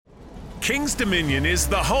Kings Dominion is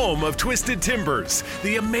the home of Twisted Timbers,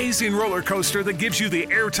 the amazing roller coaster that gives you the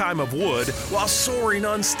airtime of wood while soaring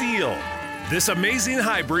on steel. This amazing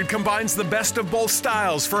hybrid combines the best of both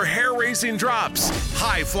styles for hair-raising drops,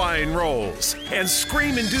 high-flying rolls, and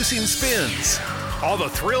scream-inducing spins. All the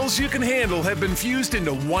thrills you can handle have been fused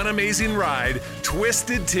into one amazing ride,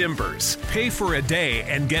 Twisted Timbers. Pay for a day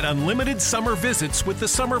and get unlimited summer visits with the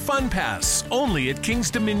Summer Fun Pass, only at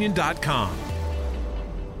kingsdominion.com.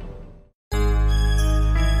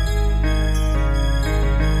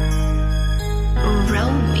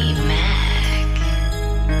 Romy Mac.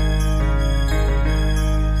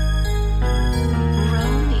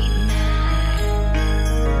 Romy Mac.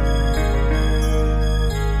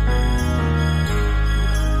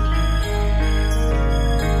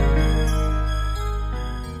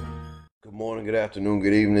 Good morning, good afternoon,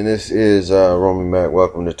 good evening. This is Romy Mac.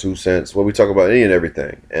 Welcome to 2 Cents, where we talk about any and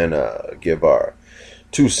everything and give our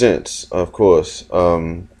 2 cents. Of course,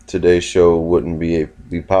 today's show wouldn't be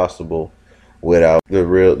possible without the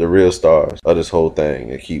real stars of this whole thing.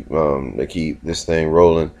 They keep this thing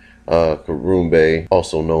rolling. Karoon Bay,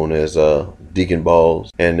 also known as Deacon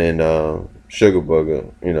Balls, and then Sugar Booger,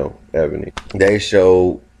 Ebony. They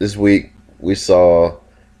show this week. We saw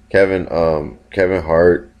Kevin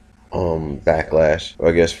Hart backlash,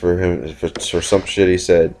 I guess, for him for some shit he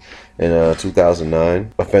said in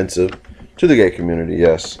 2009, offensive to the gay community.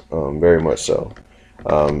 Yes, very much so.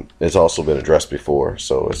 It's also been addressed before,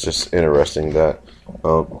 so it's just interesting that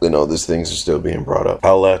these things are still being brought up.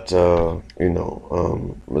 I'll let the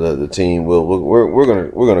team.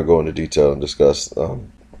 We're gonna go into detail and discuss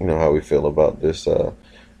how we feel about this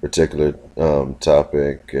particular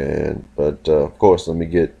topic, but of course, let me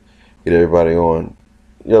get everybody on.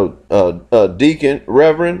 Yo, Deacon,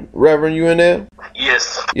 Reverend, you in there?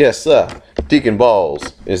 Yes, sir. Deacon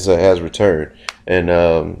Balls has returned. And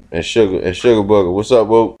Sugar Booger, what's up,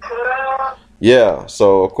 Whoop? Yeah,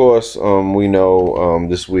 so of course we know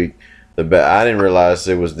this week I didn't realize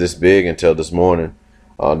it was this big until this morning,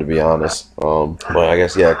 to be honest. But I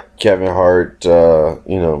guess Kevin Hart,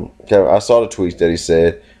 Kevin, I saw the tweets that he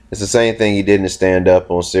said. It's the same thing he did in the stand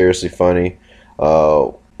up on Seriously Funny,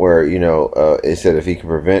 where it said if he can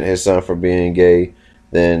prevent his son from being gay,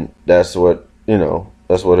 then that's what he'll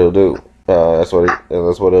do. That's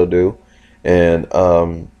what he'll do. And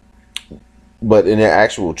but in the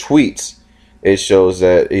actual tweets, it shows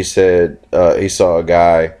that he said he saw a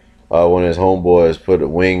guy, one of his homeboys, put a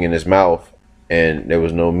wing in his mouth, and there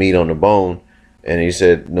was no meat on the bone, and he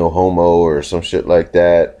said no homo or some shit like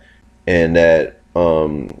that, and that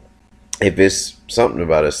if it's something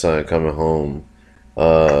about his son coming home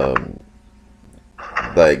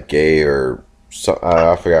like gay or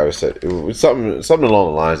I forgot what it said. It was something along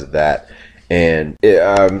the lines of that, and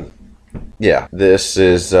this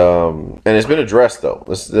is and it's been addressed though.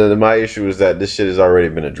 My issue is that this shit has already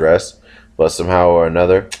been addressed, but somehow or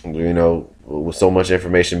another, with so much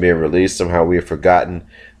information being released, somehow we have forgotten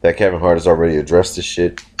that Kevin Hart has already addressed this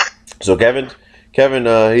shit. So Kevin,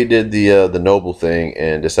 he did the noble thing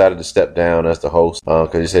and decided to step down as the host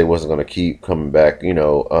because he said he wasn't going to keep coming back,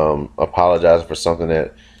 apologizing for something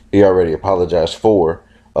that he already apologized for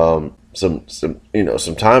some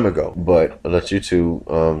time ago. But I'll let you two,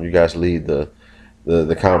 you guys lead the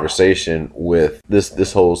conversation with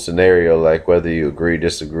this whole scenario, like whether you agree,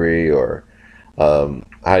 disagree, or how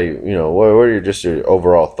what are your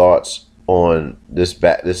overall thoughts on this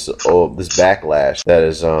backlash that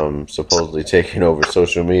is supposedly taking over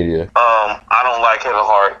social media. I don't like Kevin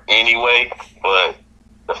Hart anyway, but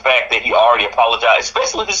the fact that he already apologized,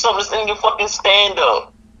 especially if something's in your fucking stand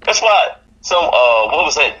up. That's why what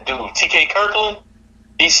was that dude, TK Kirkland?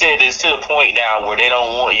 He said it's to the point now where they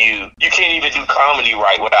don't want you can't even do comedy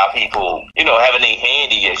right without people, having their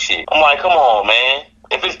hand in your shit. I'm like, come on, man.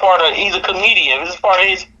 If it's he's a comedian, if it's part of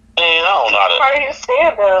his, man, I don't know how to. Part of his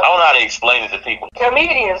stand-up. I don't know how to explain it to people.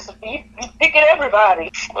 Comedians, you pick at everybody.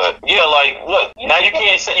 But yeah, like what? Now you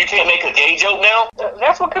can't make a gay joke now?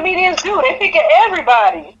 That's what comedians do. They pick at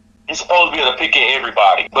everybody. You're supposed to be able to pick at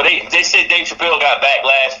everybody. But they said Dave Chappelle got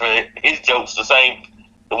backlash for his jokes,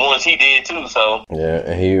 the ones he did too. So yeah,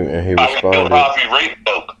 and he responded.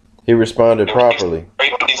 He responded properly.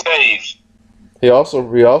 He also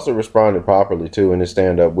responded properly too in his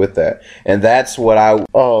stand up with that, and that's what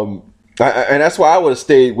and that's why I would have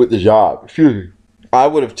stayed with the job. Excuse me. I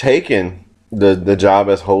would have taken the job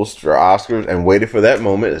as host for Oscars and waited for that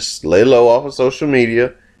moment to lay low off of social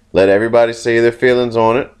media, let everybody say their feelings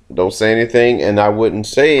on it. Don't say anything, and I wouldn't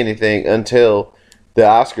say anything until the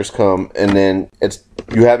Oscars come, and then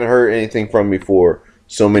you haven't heard anything from me for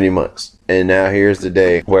so many months. And now here's the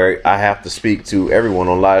day where I have to speak to everyone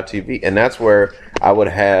on live TV. And that's where I would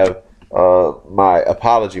have my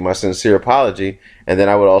apology, my sincere apology. And then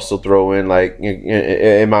I would also throw in, like,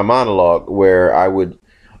 in my monologue where I would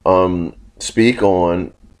speak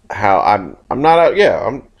on how I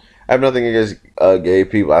have nothing against gay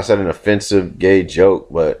people. I said an offensive gay joke,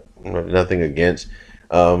 but nothing against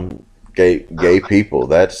gay people.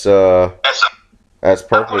 That's perfectly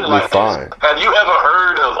fine. Have you ever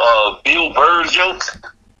heard of Bill Burr's jokes?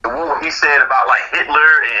 The one where he said about like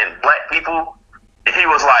Hitler and black people. He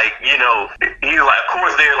was like, he was like, of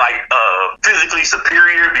course they're like physically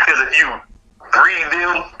superior because if you breed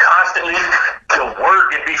them constantly, they'll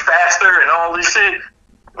work and be faster and all this shit.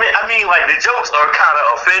 I mean, like, the jokes are kind of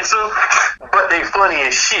offensive, but they funny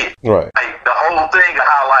as shit. Right. Like, the whole thing of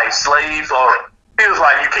how, like, slaves are, he was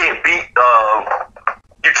like, you can't beat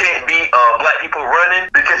black people running,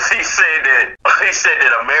 because he said that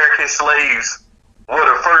American slaves were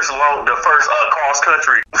the first cross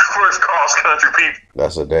country people.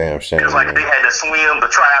 That's a damn shame. It was like they had to swim the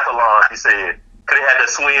triathlon, he said. Cause they had to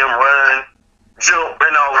swim, run, jump,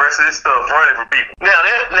 and all the rest of this stuff running for people.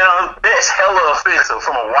 Now that's hella offensive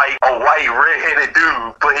from a white redheaded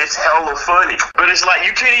dude, but it's hella funny. But it's like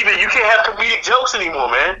you can't have comedic jokes anymore,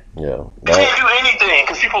 man. Yeah. You can't do anything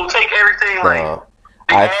because people take everything like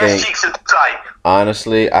I think, cheeks are tight.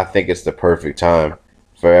 Honestly, I think it's the perfect time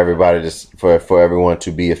for everybody for everyone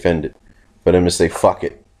to be offended, for them to say fuck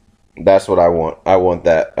it. That's what I want. I want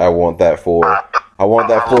that for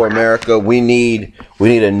America. We need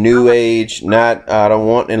a new age. I don't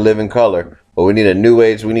want In Living Color, but we need a new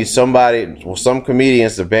age. We need some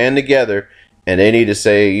comedians to band together, and they need to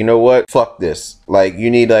say, you know what, fuck this. Like,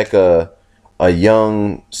 you need like a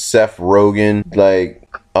young Seth Rogen, like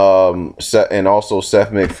and also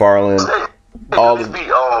Seth MacFarlane. Go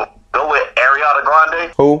with Ariana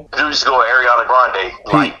Grande. Who? You just go with Ariana Grande,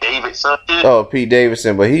 like Davidson. Oh, Pete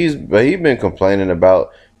Davidson, but he's been complaining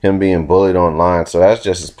about him being bullied online, so that's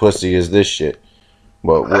just as pussy as this shit.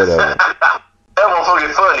 But whatever. That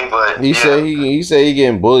motherfucker funny, but he said he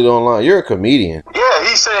getting bullied online. You're a comedian. Yeah,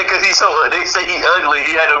 he said because they say he ugly.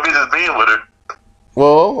 He had no business being with her.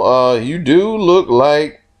 Well, you do look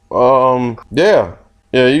like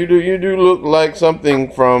you do look like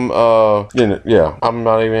something from I'm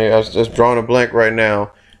not even. I was just drawing a blank right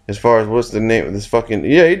now. As far as what's the name of this fucking...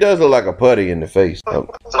 Yeah, he does look like a putty in the face.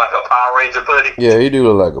 It's like a Power Ranger putty? Yeah, he do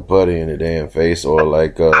look like a putty in the damn face, or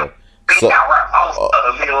like... he look like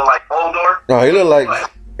Goldor? No, he look like...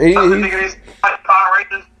 He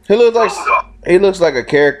looks like a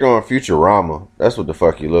character on Futurama. That's what the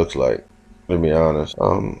fuck he looks like, to be honest.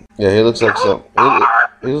 Yeah, he looks like some...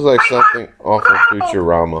 He looks like something off of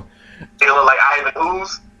Futurama. He look like Ivan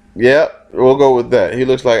Ooze? Yeah, we'll go with that. He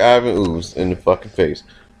looks like Ivan Ooze in the fucking face.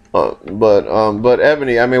 But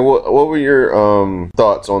Ebony, I mean, what were your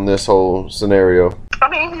thoughts on this whole scenario? I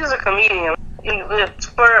mean, he's a comedian.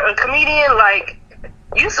 For a comedian, like,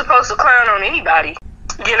 you're supposed to clown on anybody.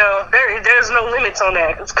 There's no limits on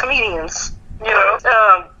that. It's comedians.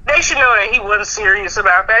 They should know that he wasn't serious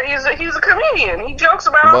about that. He's a comedian. He jokes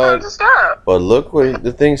about all kinds of stuff. But look what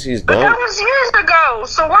the things he's done. But that was years ago.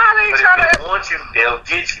 So why are they trying to? They want you, they'll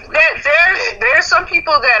get you. There's some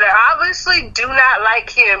people that obviously do not like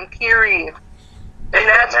him. Period. And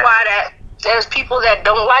that's why there's people that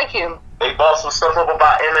don't like him. They bought some stuff up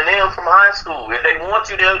about Eminem from high school. If they want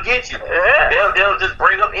you, they'll get you. Yeah. They'll just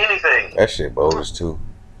bring up anything. That shit bogus too.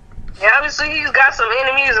 Yeah, obviously he's got some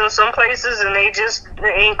enemies in some places, and they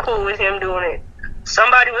ain't cool with him doing it.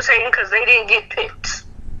 Somebody was hating because they didn't get picked,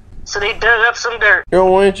 so they dug up some dirt. You don't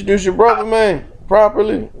want to introduce your brother, man,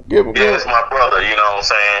 properly? Yeah, it's my brother. You know what I'm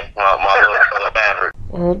saying? My little brother Maverick.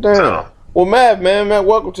 Oh damn. So. Well, Matt,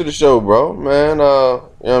 welcome to the show, bro. Man, you know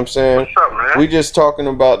what I'm saying? What's up, man? We just talking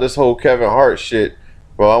about this whole Kevin Hart shit,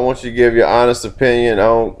 bro. I want you to give your honest opinion. I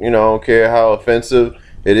don't care how offensive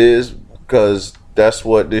it is, because that's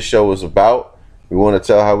what this show is about. We want to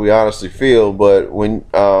tell how we honestly feel, but when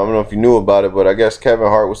I don't know if you knew about it, but I guess Kevin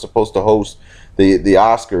Hart was supposed to host the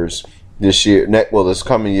Oscars this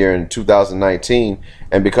coming year in 2019,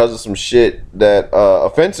 and because of some shit that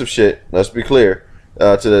offensive shit, let's be clear,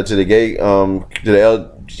 to the gay to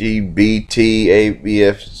the LGBT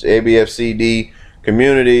ABFCD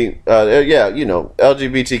community,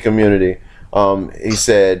 LGBT community, he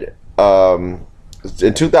said in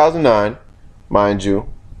 2009. Mind you,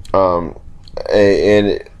 they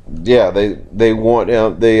want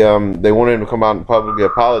him. They wanted him to come out and publicly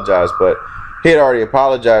apologize, but he had already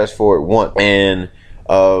apologized for it once, and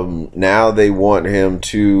now they want him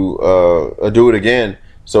to do it again.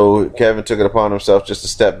 So Kevin took it upon himself just to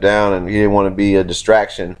step down, and he didn't want to be a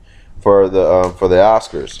distraction for the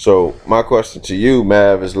Oscars. So my question to you,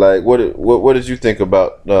 Mav, is like, what did you think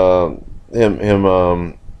about this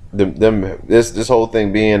whole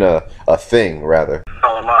thing being a thing, rather?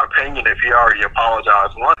 So in my opinion, if he already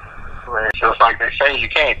apologized once, it's just like they say, you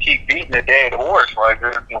can't keep beating a dead horse. Like,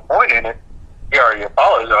 there's no point in it. He already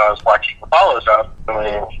apologized. Why keep apologizing? I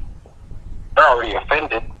mean, they're already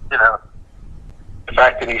offended. You know, the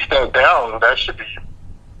fact that he stepped down, that should be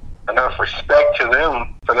enough respect to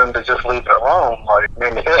them for them to just leave it alone. Like, I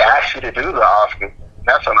mean, if they ask you to do the Oscars,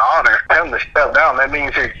 that's an honor. For him to step down, that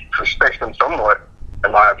means he respects them somewhat,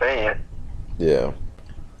 in my opinion. Yeah,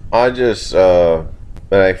 I just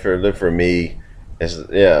like for me, it's,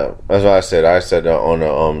 yeah, that's what I said. I said I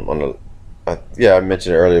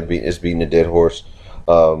mentioned it earlier. It's beating a dead horse.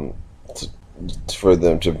 For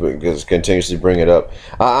them to continuously bring it up.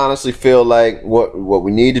 I honestly feel like what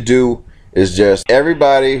we need to do is just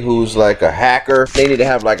everybody who's like a hacker, they need to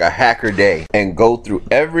have like a hacker day and go through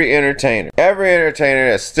every entertainer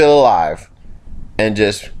that's still alive, and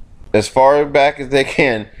just as far back as they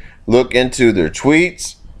can look into their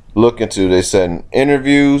tweets, look into they said in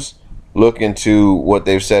interviews, look into what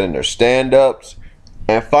they've said in their stand-ups,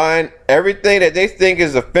 and find everything that they think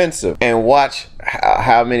is offensive and watch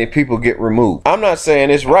how many people get removed. I'm not saying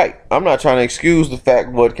it's right. I'm not trying to excuse the fact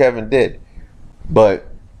of what Kevin did. But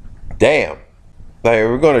damn, like,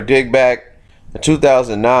 we're going to dig back to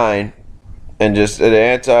 2009 and just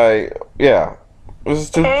Exactly.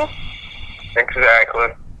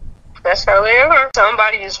 That's how they are.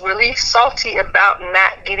 Somebody is really salty about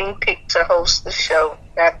not getting picked to host the show.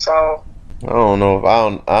 That's all. I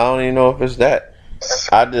don't even know if it's that.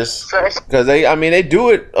 I just, because they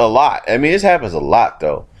do it a lot. I mean, this happens a lot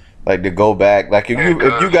though. Like, to go back, like if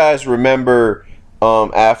you guys remember,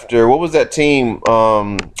 after, what was that team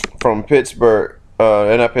from Pittsburgh?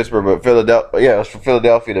 Not Pittsburgh, but Philadelphia. Yeah, it was from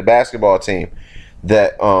Philadelphia, the basketball team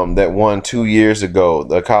that won 2 years ago.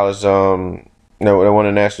 The college, they won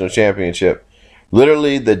a national championship.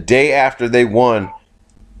 Literally the day after they won,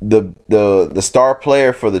 the star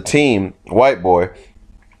player for the team, white boy,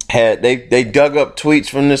 they dug up tweets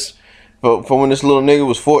from when this little nigga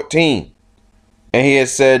was 14, and he had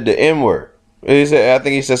said the N-word. I think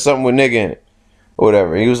he said something with nigga in it, or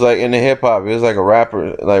whatever. He was like in the hip hop. He was like a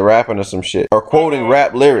rapper, like rapping or some shit, or quoting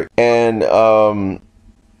rap lyric, and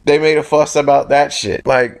they made a fuss about that shit.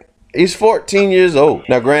 Like, he's 14 years old.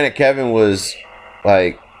 Now, granted, Kevin was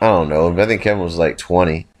like, I don't know, I think Kevin was like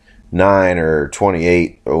 29 or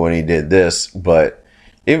 28 when he did this, but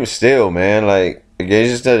it was still, man, like,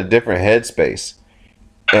 he's just at a different headspace.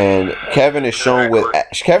 And Kevin is shown with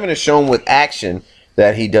action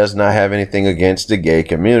that he does not have anything against the gay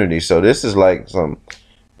community. So this is like some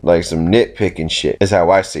nitpicking shit. Is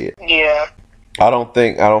how I see it. Yeah. I don't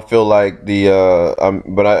feel like I'm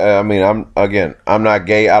not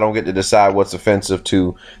gay. I don't get to decide what's offensive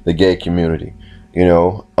to the gay community. You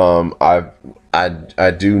know, I don't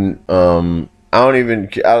even,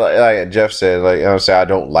 like Jeff said, like, I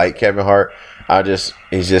don't like Kevin Hart.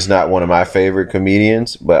 He's just not one of my favorite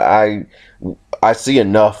comedians, but I see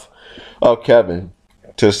enough of Kevin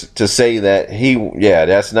to say that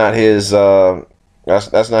that's not his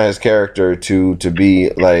that's not his character to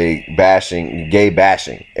be like gay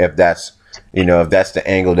bashing, if that's the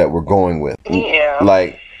angle that we're going with. Yeah.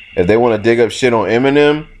 Like, if they want to dig up shit on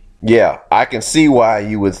Eminem, yeah, I can see why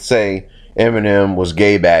you would say Eminem was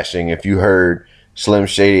gay bashing if you heard Slim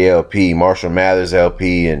Shady LP, Marshall Mathers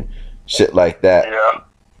LP, and shit like that. Yeah.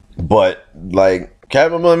 But like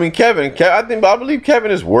Kevin, I believe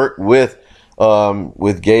Kevin has worked with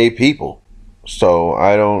gay people. So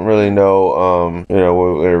I don't really know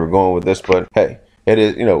where we're going with this, but hey, it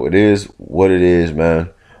is what it is,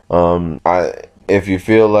 man. If you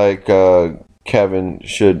feel like Kevin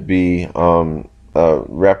should be he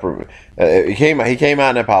came out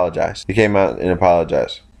and apologized.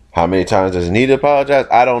 How many times does he need to apologize?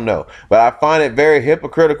 I don't know. But I find it very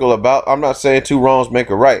hypocritical I'm not saying two wrongs make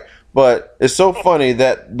a right, but it's so funny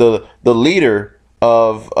that the leader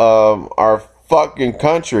of our fucking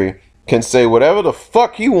country can say whatever the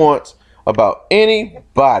fuck he wants about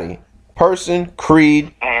anybody, person,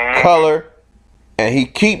 creed, color, and he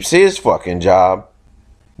keeps his fucking job.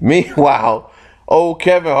 Meanwhile, old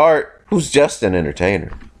Kevin Hart, who's just an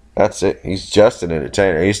entertainer. That's it. He's just an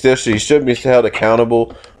entertainer. He should be held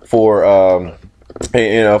accountable for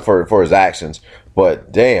for his actions.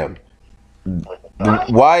 But damn,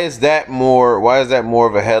 why is that more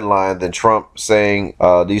of a headline than Trump saying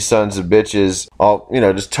these sons of bitches,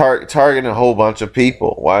 just targeting a whole bunch of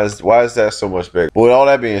people? Why is that so much bigger? With all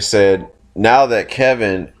that being said, now that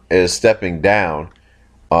Kevin is stepping down,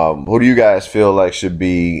 who do you guys feel like should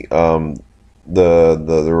be the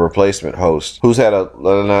replacement host? Who's had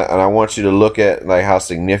and I want you to look at like how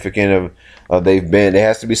significant of they've been. It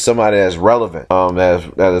has to be somebody that's relevant,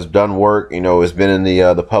 that has done work. Has been in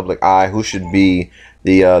the public eye. Who should be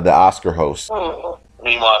the Oscar host?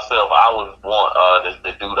 Me myself, I would want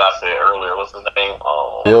the dude I said earlier. What's his name?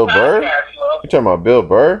 Bill Burr. You talking about Bill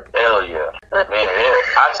Burr? Hell yeah, man!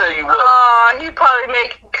 I tell you what. He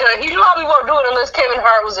probably won't do it unless Kevin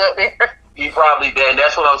Hart was up there. He probably did.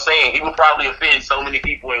 That's what I'm saying. He would probably offend so many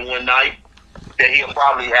people in one night that he'll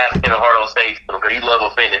probably have Kevin Hart on stage because he love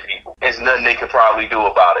offending people. There's nothing they could probably do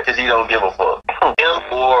about it because he don't give a fuck. Him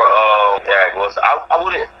or I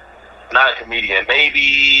wouldn't. Not a comedian.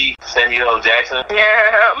 Maybe Samuel L. Jackson.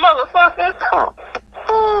 Yeah, motherfucker.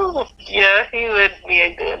 Ooh, yeah, he would be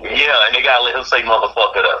a good one. Yeah, and they gotta let him say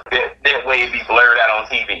motherfucker though. That way it'd be blurred out on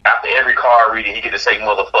TV. After every card reading, he get to say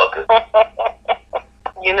motherfucker.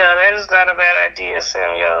 That is not a bad idea,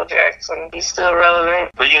 Samuel L. Jackson. He's still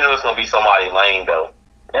relevant. But it's gonna be somebody lame though.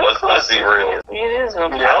 Let's be real. It is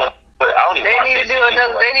gonna be. But I don't even. They need to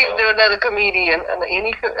do another comedian.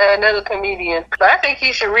 Another comedian. But I think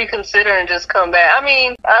he should reconsider and just come back. I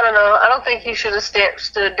mean, I don't know. I don't think he should have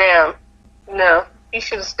stood down. No, he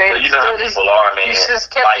should have stayed. But you know how people are, man. He just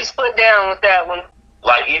kept his foot down with that one.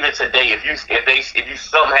 Like even today, if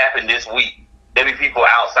something happened this week, there be people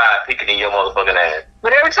outside picking in your motherfucking ass.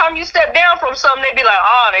 But every time you step down from something, they be like,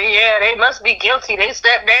 they must be guilty. They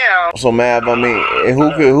stepped down. So, Mav, I mean,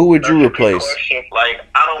 who would you replace? Like,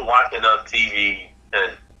 I don't watch enough TV.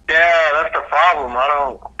 Yeah, that's the problem. I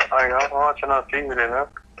don't watch enough TV enough.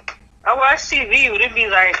 I watch TV, but it be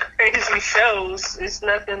like crazy shows. It's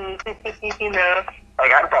nothing, Like,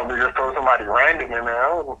 I'd probably just throw somebody random in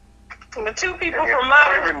there. The two people from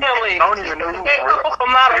Modern Family. I don't even know who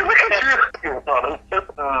from Modern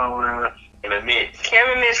Family. Oh, man. And Mitch.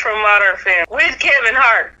 Kevin Mitch from Modern Family. With Kevin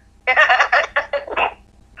Hart.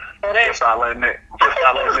 Just not letting it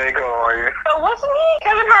go, are you? Wasn't he?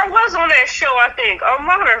 Kevin Hart was on that show, I think, on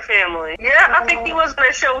Modern Family. Yeah, I think he was on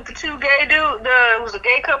that show with the two gay dudes. It was a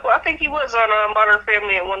gay couple. I think he was on Modern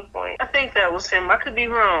Family at one point. I think that was him. I could be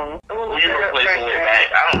wrong. You replace him with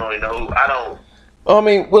Mac. I don't really know. I don't. I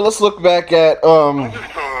mean, well, let's look back at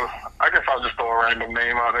I guess I'll just throw a random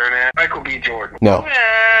name out there then. Michael B. Jordan. No.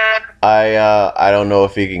 I don't know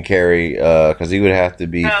if he can carry because he would have to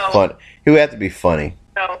be fun. He would have to be funny.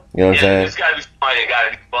 No. You know what I'm saying? It's gotta be somebody that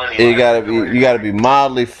gotta be funny. You gotta be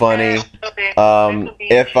mildly funny.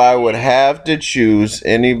 If I would have to choose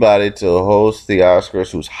anybody to host the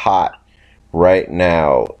Oscars who's hot right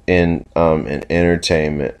now in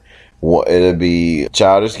entertainment, it'll be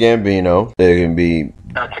Childish Gambino. It can be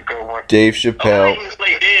That's a good one. Dave Chappelle. He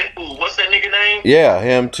played Deadpool. What's that nigga name? Yeah,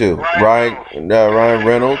 him too. Ryan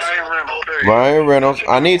Reynolds. Ryan Reynolds.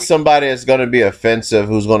 I need somebody that's gonna be offensive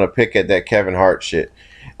who's gonna pick at that Kevin Hart shit.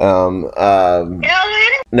 Ellen?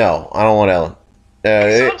 No, I don't want Ellen.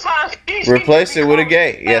 Replace it with a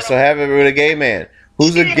gay. Yeah, so have it with a gay man.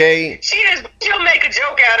 Who's a gay? She'll make a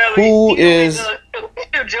joke out of it. Who is?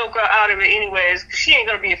 She'll joke out of it anyways. She ain't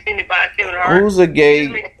gonna be offended by Kevin Hart. Who's a gay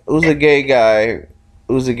guy?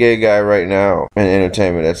 Who's a gay guy right now in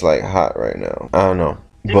entertainment that's like hot right now? I don't know.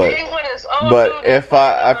 But if you want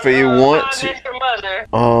to,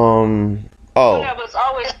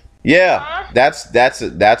 yeah, that's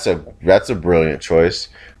a brilliant choice.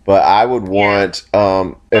 But I would want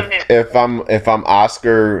if I'm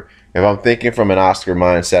thinking from an Oscar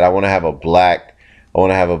mindset, I want to have a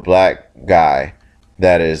black guy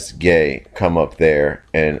that is gay come up there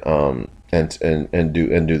and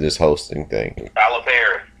do this hosting thing. Tyler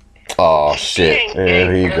Perry. Oh shit!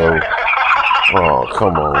 There you go. Oh,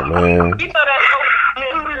 come on, man.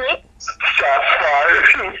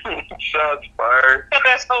 Shots fired.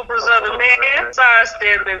 That's Oprah's other man. Sorry,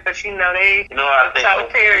 Stedman, but they. I think Tyler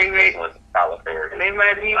Perry. Tyler Perry. You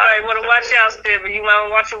might want to watch out, Stedman. You might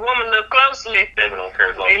want to watch a woman look closely. Stedman don't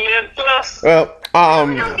care as long. They look close. Well,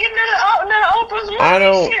 Oprah's I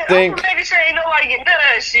don't shit. think. Oprah making sure ain't nobody getting none of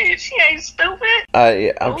that shit. She ain't stupid.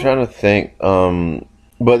 I'm trying to think.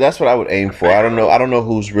 But that's what I would aim for. I don't know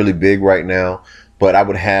who's really big right now, but I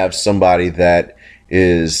would have somebody that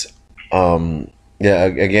is,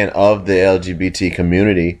 again, of the LGBT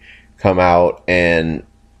community come out and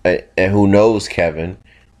who knows Kevin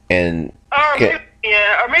and or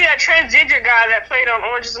maybe that transgender guy that played on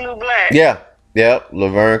Orange Is the New Black. Yeah,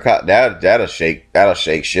 Laverne Cox. That'll shake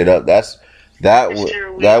shit up.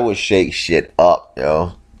 That would shake shit up,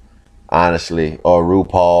 yo. Honestly, or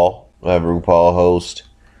RuPaul. Have RuPaul host.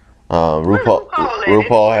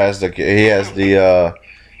 RuPaul has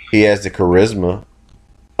he has the charisma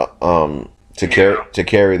to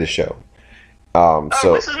carry the show. So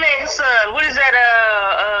what's his name? Son? What is that?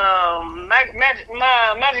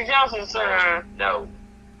 Magic Johnson's son. No.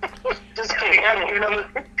 Just kidding. I don't even know.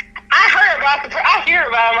 I heard about I hear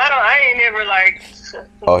about him. I ain't never like.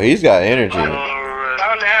 oh, he's got energy. I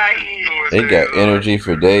don't know how he He got energy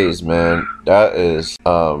for days, man. That is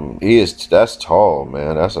that's tall,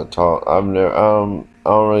 man. That's a tall. I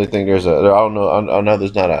don't really think there's I know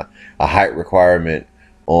there's not a height requirement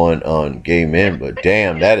on gay men, but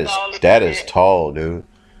damn, that is tall, dude.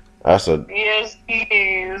 That's a Yes, he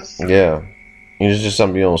is. yeah. It's just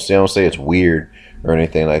something you don't see. I don't say it's weird or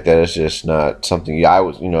anything like that. It's just not something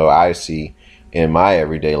I see in my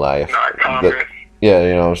everyday life. Not common. But,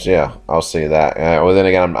 yeah, I'll say that. Well, then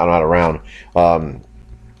again, I'm not around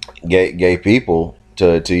gay people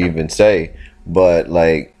to even say, but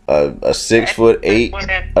like a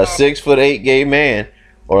 6'8", a 6'8" gay man,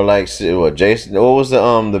 or like what Jason? What was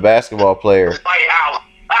the basketball player? Fight out.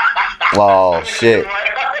 Oh shit,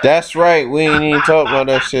 that's right. We ain't even talk about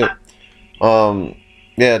that shit.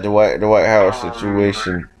 Yeah, the Dwight Howard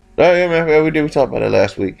situation. Oh yeah, man, we talked about that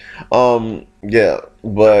last week. Yeah,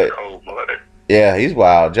 but Cold-blooded. yeah, he's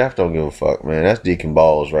wild. Jeff don't give a fuck, man. That's Deacon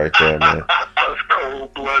Balls right there, man. That's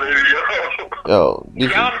cold-blooded, yo. Yo, Deacon,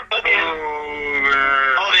 Y'all fucking.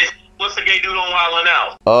 Oh, this. What's the gay dude on Wild 'N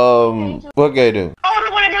Out? what gay do? Oh,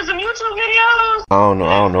 the one that does the YouTube videos. I don't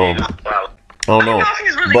know. Wow. I don't know. if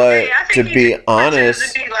he's really But gay. I to think be he honest,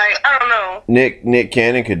 pretends to be like, I don't know. Nick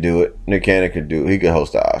Cannon could do it. Nick Cannon could do it. He could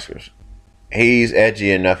host the Oscars. He's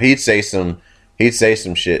edgy enough. He'd say some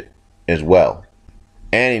shit as well.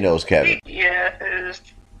 And he knows Kevin. Yeah,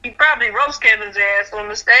 he probably roast Kevin's ass on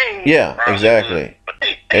the stage. Yeah, exactly.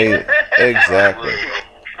 Exactly.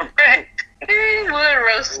 He would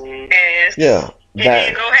roast his ass. Yeah. And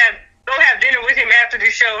then go have dinner with him after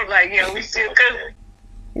the show. Like, we still cook.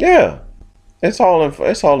 Yeah. It's all in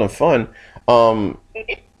fun.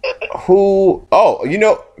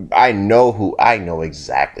 I know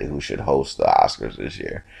exactly who should host the Oscars this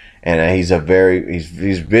year. And he's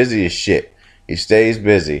busy as shit. He stays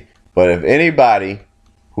busy. But if anybody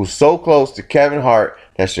who's so close to Kevin Hart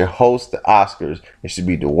that should host the Oscars, it should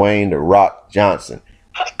be Dwayne "The Rock" Johnson.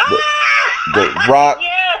 The Rock,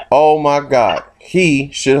 Yeah. oh my God,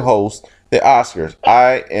 he should host the Oscars.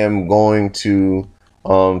 I am going to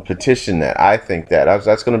petition that. I think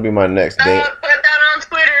that's going to be my next day. Put that on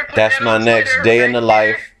Twitter. That's my next day in the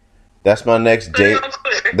life. That's my next day.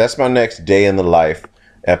 That's my next day in the life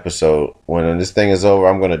episode. When this thing is over,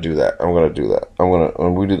 I'm going to do that. I'm going to do that.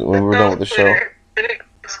 When we're done with the show.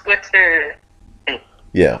 Twitter.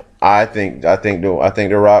 Yeah, I think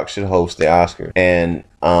The Rock should host the Oscars, and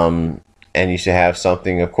you should have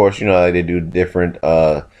something. Of course, like they do different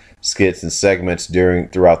skits and segments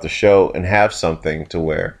throughout the show, and have something to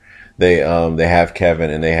where they have Kevin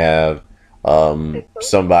and they have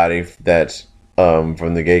somebody that's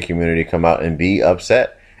from the gay community come out and be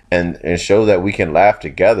upset and show that we can laugh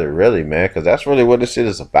together, really, man, because that's really what this shit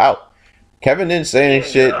is about. Kevin didn't say any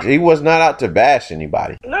shit. He was not out to bash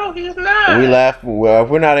anybody. No, he's not. We laugh. Well, if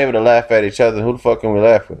we're not able to laugh at each other, who the fuck can we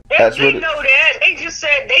laugh with? They know that. They just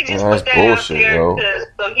That's put that bullshit, out bro.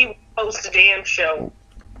 there so he would host the damn show.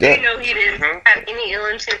 Yeah. They know he didn't have any ill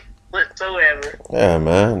intent whatsoever. Yeah,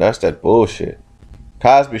 man, that's that bullshit.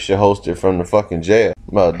 Cosby should host it from the fucking jail.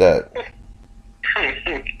 How about that?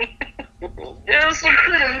 There's some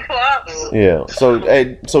pudding pops. Yeah.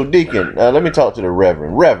 So Deacon, let me talk to the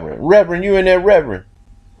Reverend. Reverend, you in there, Reverend?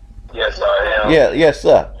 Yes, I am. Yeah, yes,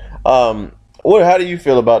 sir. How do you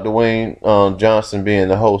feel about Dwayne Johnson being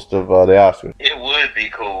the host of the Oscars? It would be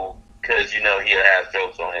cool because he'll have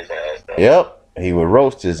jokes on his ass. Though. Yep. He would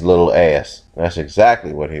roast his little ass. That's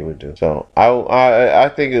exactly what he would do. So I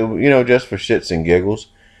think just for shits and giggles,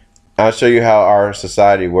 I'll show you how our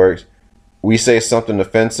society works. We say something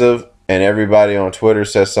offensive, and everybody on Twitter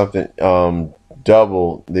says something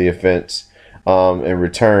double the offense in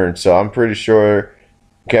return. So I'm pretty sure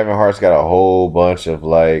Kevin Hart's got a whole bunch of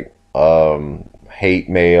hate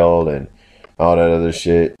mail and all that other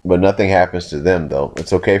shit, but nothing happens to them though.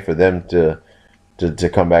 It's okay for them to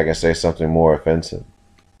come back and say something more offensive.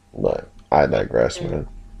 But I digress, man.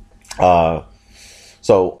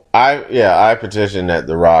 So I petition that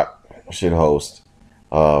The Rock should host.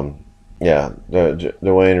 Dwayne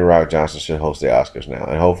The Rock Johnson should host the Oscars now,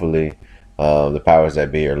 and hopefully the powers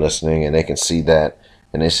that be are listening and they can see that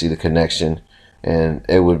and they see the connection, and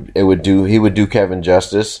he would do Kevin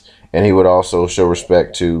justice, and he would also show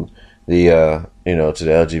respect to the to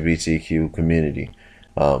the LGBTQ community.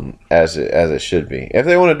 As it should be. If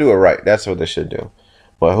they want to do it right, that's what they should do.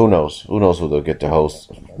 But who knows? Who knows who they'll get to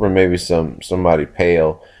host? Or maybe somebody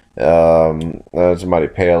pale, somebody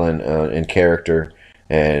pale in character,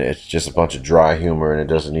 and it's just a bunch of dry humor and it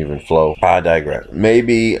doesn't even flow. I digress.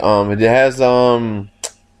 Maybe it has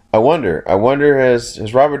I wonder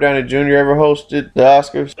has Robert Downey Jr. ever hosted the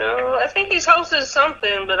Oscars? No, I think he's hosted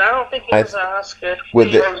something, but I don't think he was an Oscar.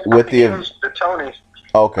 With the Tonys.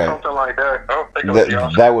 Okay. Something like that. I don't think it was the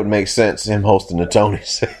Oscars. That would make sense, him hosting the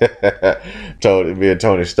Tonys. Tony, be a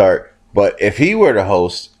Tony Stark. But if he were to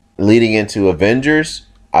host leading into Avengers,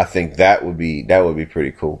 I think that would be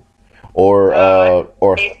pretty cool. Or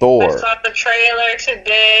Thor. I saw the trailer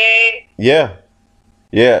today. Yeah,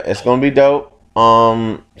 it's gonna be dope.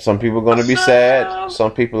 Some people are gonna be sad.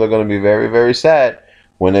 Some people are gonna be very, very sad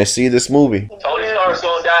when they see this movie. Tony Stark's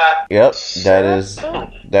gonna die. Yep,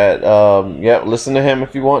 yep, listen to him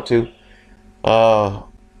if you want to.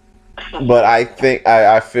 But I think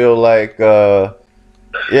I feel like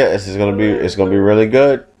it's gonna be really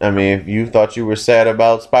good. I mean, if you thought you were sad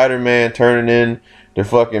about Spider-Man turning in the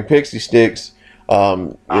fucking pixie sticks,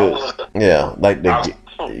 you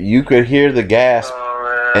could hear the gasp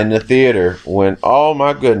in the theater when, oh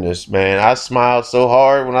my goodness, man, I smiled so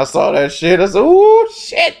hard when I saw that shit. I said, ooh,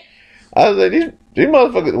 shit. I was like, these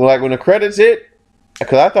motherfuckers, like when the credits hit,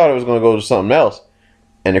 because I thought it was going to go to something else,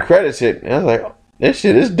 and the credits hit, and I was like, this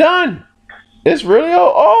shit is done. It's really,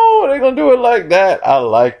 they're going to do it like that. I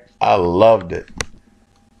loved it.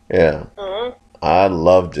 Yeah. I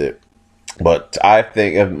loved it. But I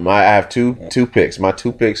think I have two picks. My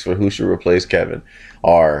two picks for who should replace Kevin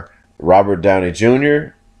are Robert Downey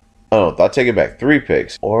Jr. Oh, I'll take it back. 3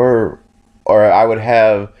 picks, or I would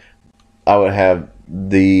have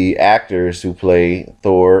the actors who play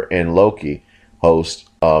Thor and Loki host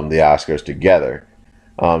the Oscars together,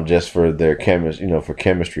 just for their for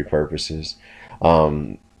chemistry purposes.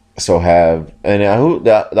 So have who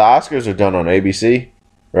the Oscars are done on ABC,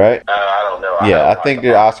 right? I don't know. I think the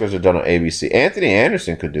Oscars are done on ABC. Anthony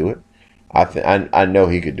Anderson could do it. I know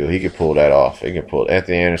he could do it. He could pull that off.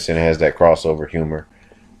 Anthony Anderson has that crossover humor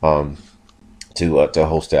to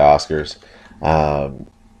host the Oscars. Man,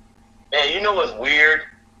 you know what's weird?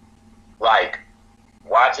 Like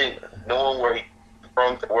knowing where he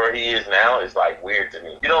from to where he is now is like weird to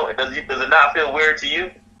me. You know, does it not feel weird to you?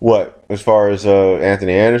 What, as far as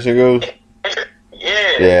Anthony Anderson goes?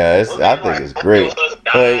 Yeah. I think it's great.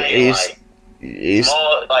 But he's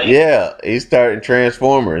starting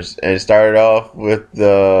Transformers and started off with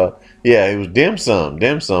it was Dim Sum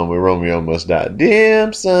with Romeo Must Die.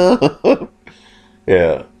 Dim Sum.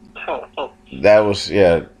 Yeah. That was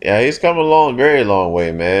he's come a very long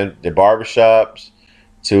way, man. The barbershops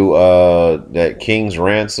to that King's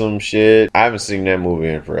Ransom shit. I haven't seen that movie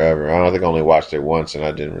in forever. I don't think I only watched it once and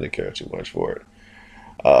I didn't really care too much for it.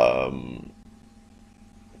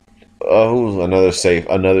 Who's another safe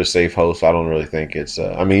host? I don't really think it's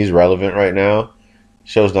he's relevant right now.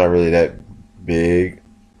 Show's not really that big.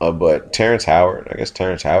 But Terrence Howard, I guess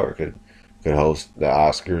Terrence Howard could host the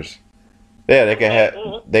Oscars. Yeah, they can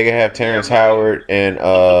have Terrence Howard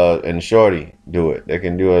and Shorty do it. They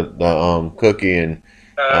can do the Cookie and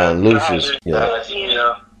Lucius. Yeah.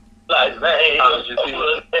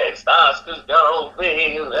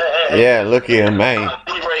 Yeah, look at him, man.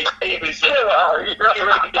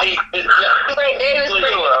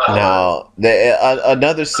 Now,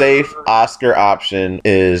 another safe Oscar option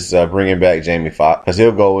is bringing back Jamie Foxx, because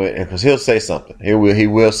he'll go in because he'll say something. He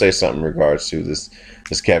will say something in regards to this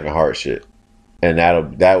Kevin Hart shit, and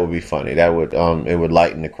that would be funny. That would it would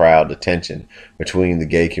lighten the crowd, the tension between the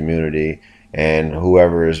gay community and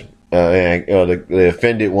whoever is the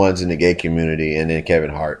offended ones in the gay community, and then Kevin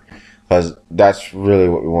Hart, because that's really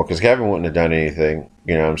what we want. Because Kevin wouldn't have done anything,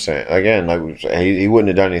 you know what I'm saying? Again, like he wouldn't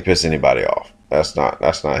have done anything to piss anybody off. That's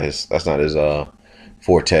not his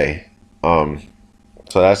forte. So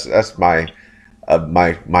that's my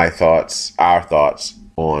thoughts, our thoughts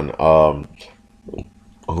on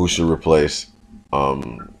who should replace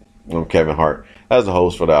Kevin Hart as the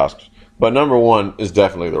host for the Oscars. But number one is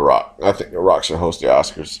definitely The Rock. I think The Rock should host the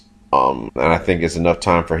Oscars. And I think it's enough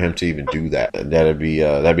time for him to even do that. That'd be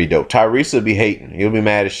dope. Tyrese would be hating. He'll be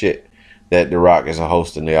mad as shit that The Rock is a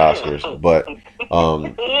host in the Oscars. But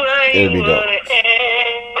it'll be dope.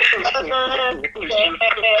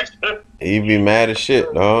 He'd be mad as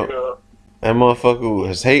shit, dog. That motherfucker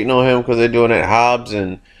was hating on him because they're doing that Hobbs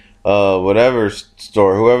and whatever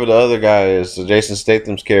store, whoever the other guy is, so Jason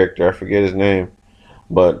Statham's character, I forget his name.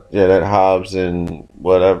 But yeah, that Hobbs and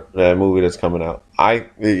whatever that movie that's coming out, that'll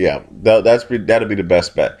be the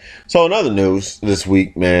best bet. So in other news this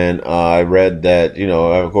week, man, I read that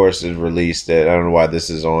of course it's released that I don't know why this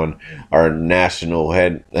is on our national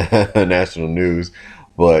national news,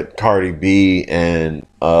 but Cardi B and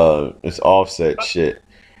it's Offset shit.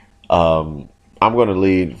 I'm going to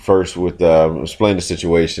lead first with explain the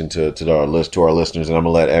situation to our listeners, and I'm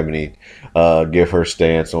going to let Ebony give her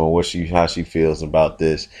stance on how she feels about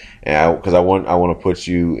this, and because I want to put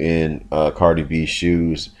you in Cardi B's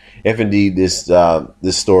shoes if indeed this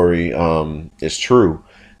story is true.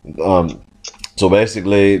 So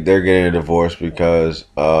basically, they're getting a divorce because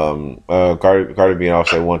Cardi B and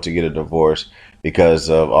Offset want to get a divorce because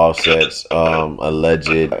of Offset's alleged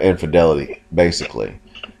infidelity, basically.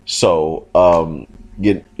 So,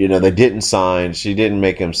 they didn't sign. She didn't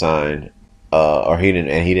make him sign, or he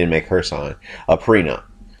didn't make her sign a prenup.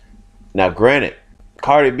 Now, granted,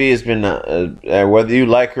 Cardi B has been whether you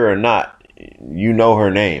like her or not, you know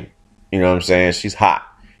her name. You know what I'm saying? She's hot.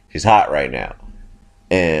 She's hot right now,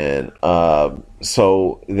 and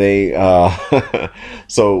so they,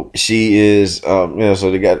 so she is,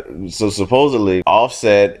 so supposedly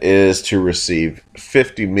Offset is to receive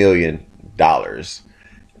 $50 million.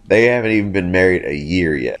 They haven't even been married a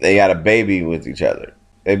year yet. They got a baby with each other.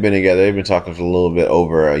 They've been together. They've been talking for a little bit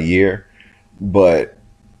over a year, but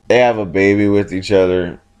they have a baby with each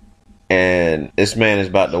other. And this man is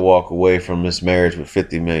about to walk away from this marriage with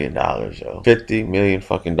 $50 million, yo. $50 million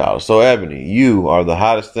fucking dollars. So Ebony, you are the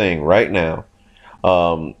hottest thing right now,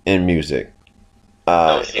 in music.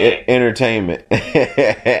 Entertainment.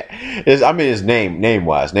 It's name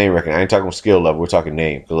wise, name recognition. I ain't talking skill level. We're talking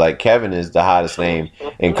name. Like Kevin is the hottest name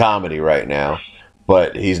in comedy right now,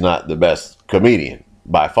 but he's not the best comedian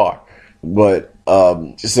by far. But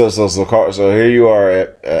so here you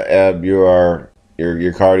are, Eb.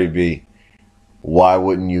 You're Cardi B. Why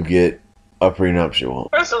wouldn't you get a prenuptial?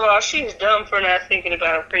 First of all, she's dumb for not thinking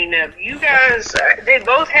about a prenup. You guys, they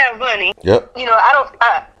both have money. Yep.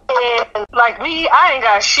 And like me, I ain't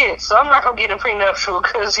got shit, so I'm not gonna get a prenuptial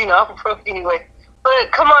because I'm broke anyway.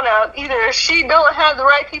 But come on out, either she don't have the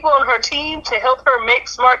right people on her team to help her make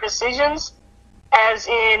smart decisions, as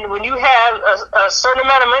in when you have a certain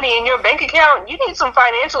amount of money in your bank account, you need some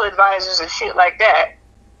financial advisors and shit like that.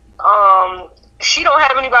 She don't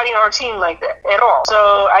have anybody on her team like that at all.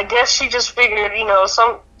 So I guess she just figured,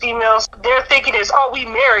 some females, their thinking is, oh, we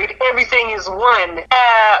married, everything is one.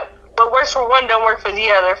 What works for one don't work for the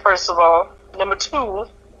other, first of all. Number two,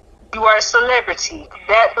 you are a celebrity.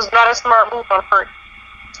 That was not a smart move on her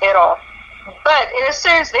at all. But in a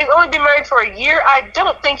sense, they've only been married for a year. I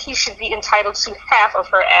don't think he should be entitled to half of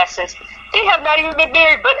her assets. They have not even been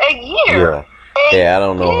married but a year. Yeah, I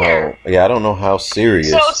don't know how serious.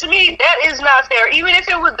 So to me, that is not fair. Even if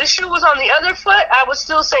the shoe was on the other foot, I would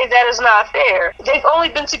still say that is not fair. They've only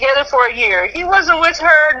been together for a year. He wasn't with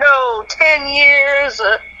her 10 years.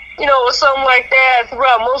 Or something like that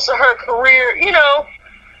throughout most of her career. It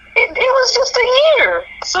was just a year.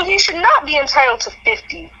 So he should not be entitled to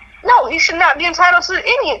 50. No, he should not be entitled to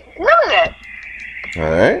none of that.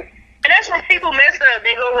 All right. And that's when people mess up.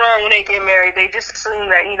 They go wrong when they get married. They just assume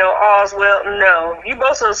that, all's well. No. You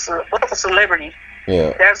both are a celebrity.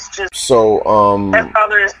 Yeah. That's just... So, that's all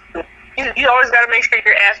there is. You always got to make sure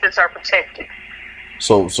your assets are protected.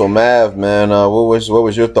 So Mav, man, what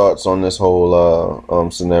was your thoughts on this whole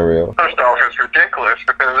scenario? First off, it's ridiculous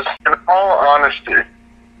because, in all honesty,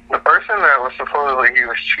 the person that was supposedly he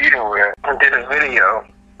was cheating with did a video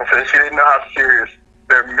and said she didn't know how serious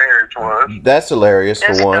their marriage was. That's hilarious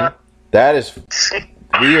for one. That is,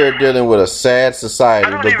 we are dealing with a sad society. I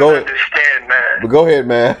don't even understand that. But go ahead,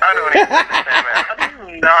 man. I don't even understand that. I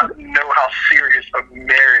do not know how serious a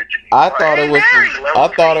marriage is. I thought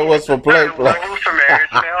it was for play. Levels for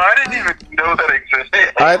marriage now. I didn't even know that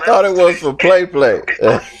existed. I thought it was for play. I didn't know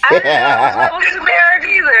it was levels to marriage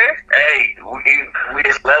either. Hey, we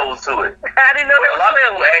just levels to it. I didn't know A lot of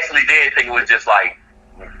people actually did think it was just like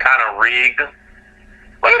kind of rigged.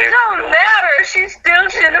 It don't matter. She still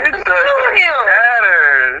should have pursued him. It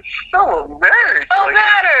matters. So marriage. Don't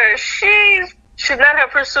matter. She should not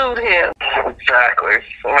have pursued him. Exactly.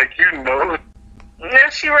 Now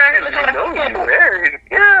she right. You married.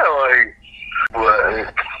 Yeah,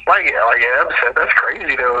 like Eb said, that's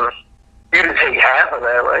crazy though. You didn't take half of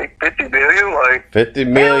that, 50 million, 50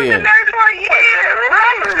 million.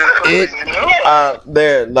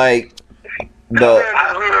 They're like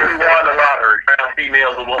I literally won the lottery. Found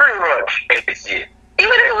females who want pretty much shit.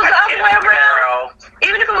 Even if it was the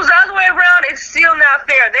other way around, it's still not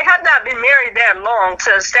fair. They have not been married that long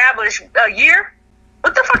to establish a year.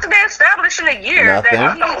 What the fuck did they establish in a year? Nothing.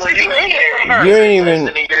 That he needs $50 million from her? You ain't even.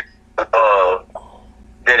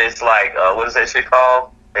 Then it's like, what is that shit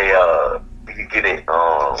called? You can get it,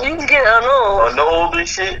 You can get annulled. annulled and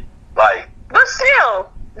shit. Like, But still,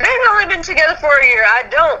 they've only been together for a year. I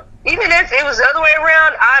don't. Even if it was the other way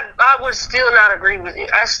around, I would still not agree with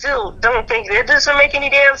it. I still don't think it doesn't make any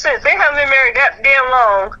damn sense. They haven't been married that damn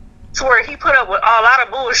long to where he put up with a lot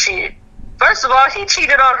of bullshit. First of all, he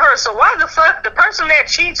cheated on her, so why the fuck the person that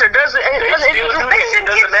cheats or doesn't it shouldn't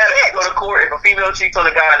doesn't get matter if shit? you go to court. If a female cheats on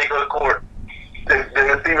a guy and they go to court,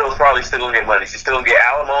 the female's probably still gonna get money. She's still gonna get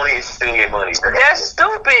alimony and she's still gonna get money. That's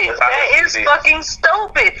stupid. That is fucking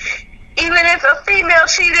stupid. Even if a female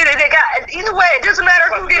cheated and they got, either way, it doesn't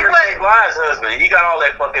matter who did what. Wise husband, he got all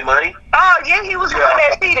that fucking money. Oh yeah, he was the one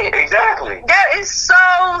that cheated. Exactly. That is so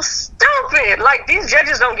stupid. Like, these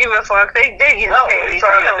judges don't give a fuck. They No, they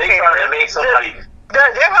trying to make somebody.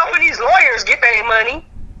 They're helping these lawyers get their money.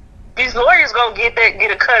 These lawyers gonna get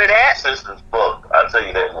a cut of that. System's fucked. I'll tell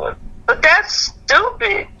you that much. But that's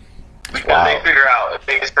stupid. When they figure out if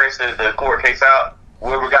they express the court case out,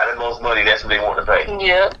 whoever got the most money, that's what they want to pay.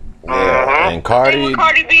 Yeah. Yeah, and And Cardi. with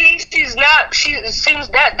Cardi B, she's not. She seems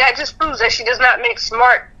that just proves that she does not make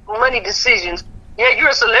smart money decisions. Yeah, you're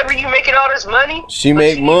a celebrity. You making all this money. She but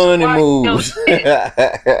make you need to money watch your moves.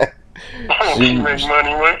 shit. She makes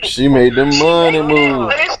money with. She made them money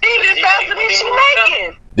moves. But it's even faster than she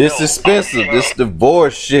making. This expensive. This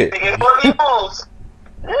divorce shit. They get money moves.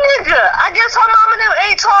 Nigga, I guess her mama them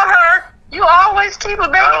ain't taught her. You always keep a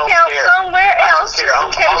bank I don't account care. somewhere I don't else just care.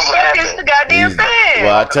 in case I'm shit hits the goddamn He's- fan.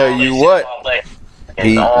 Well, I tell you what.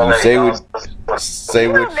 He- you say Say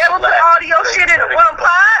You what. never put all your shit in one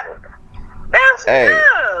pot. That's Hey.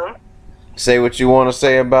 dumb. Say what you want to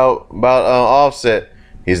say about Offset.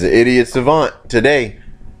 He's an idiot savant today.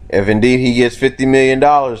 If indeed he gets $50 million,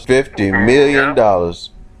 $50 million,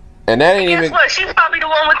 and that ain't Guess even. what? She's probably the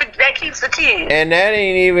one with that keeps the kids. And that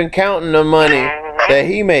ain't even counting the money that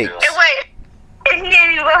he makes. And wait, and he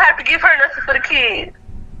ain't even gonna have to give her nothing for the kids.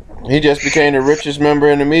 He just became the richest member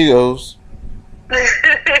in Amigos.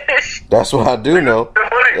 That's what I do know.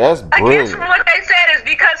 That's I guess brilliant. from what they said is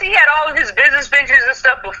because he had all of his business ventures and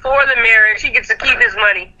stuff before the marriage, he gets to keep his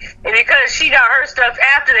money. And because she got her stuff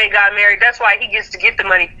after they got married, that's why he gets to get the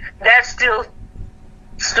money. That's still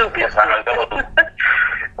stupid.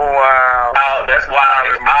 Wow. That's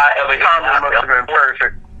why Timing must have been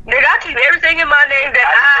perfect. Nigga, I keep everything in my name that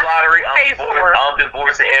I lottery. I pay for. I'm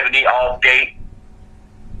divorcing Ebony off gate.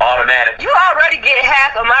 Automatic. You already get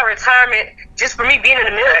half of my retirement just for me being in the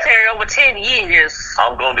military over 10 years.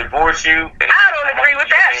 I'm gonna divorce you. I don't agree with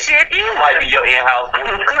that shit You might be either. your in-house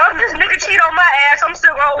boyfriend. If this nigga cheat on my ass, I'm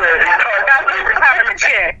still gonna got my retirement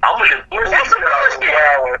check. I'm gonna divorce That's some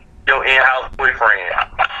bullshit. your in-house boyfriend.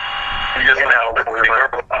 You just in-house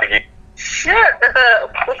boyfriend. Shut up.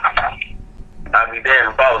 I'd be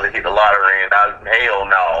damn if I was to hit the lottery and hell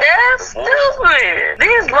no. That's stupid.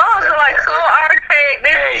 These laws are like so archaic.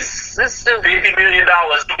 It's stupid. $50 million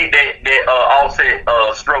that Offset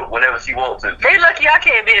stroke whenever she wants to. They lucky I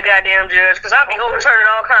can't be a goddamn judge because I'll be overturning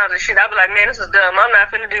all kinds of shit. I'll be like, man, this is dumb. I'm not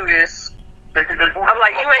finna do this. I'm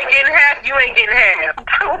like, you ain't getting half, you ain't getting half.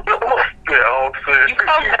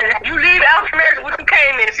 You leave out the marriage with you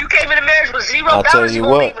came in. If you came in the marriage with $0, I'll tell you you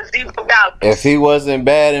gonna what. leave with $0. If he wasn't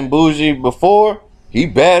bad and bougie before, he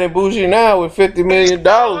bad and bougie now with $50 million.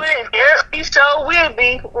 Yeah, he sure will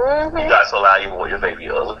be. You Mm-hmm. got to allow you more your baby.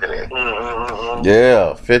 Look at that.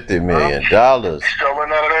 Yeah, $50 million. Coming out of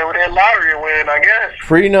there with that lottery win, I guess.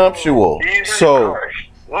 Prenuptial.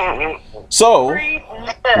 So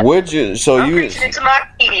would you? So I'm you? preaching it to my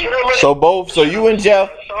kids. So you and Jeff.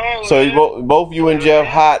 So you both you and Jeff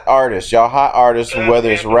hot artists. Y'all hot artists, whether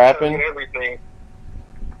it's rapping. Everything.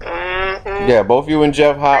 Mm-hmm. Yeah, both you and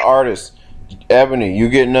Jeff hot artists. Ebony, you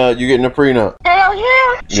getting a prenup. Hell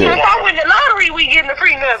yeah. Shit, Yeah. if I win the lottery, we getting a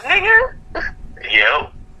prenup, nigga.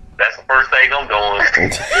 Yep. That's the first thing I'm doing.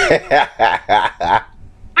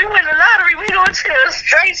 We win the lottery, we going to the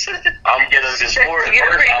straight to I'm getting a divorce first. Get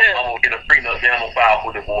a prenup. I'm going to get a prenup, then I'm going to file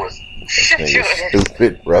for divorce. Shut your ass.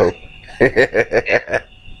 Stupid, bro. He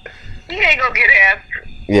ain't gonna get half.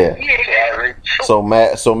 Yeah. He ain't average. So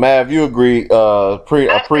Mav, you agree? A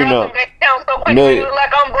prenup. Million. Like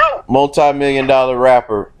I'm broke. Multi-million-dollar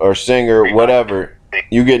rapper or singer, whatever.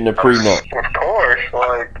 You getting a prenup? Of course,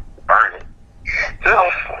 like, Burn it.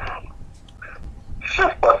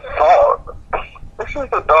 just the thought. It's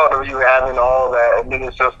just the thought of you having all that, and then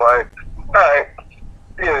it's just like, alright,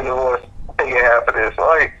 you get a divorce, take half of this.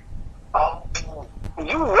 Like,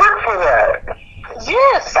 you work for that.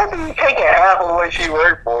 Yes, After you taking half of what she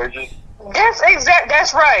worked for, it's just,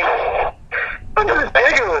 that's right.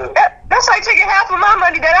 Ridiculous. That's like taking half of my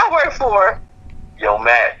money that I work for. Yo,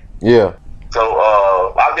 Matt. Yeah.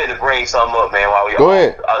 So, I'm going to bring something up, man, while we Go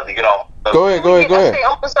ahead. To get off. Go ahead. Stay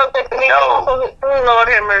on something for me. No. Oh, Lord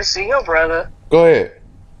have mercy, your brother. Go ahead.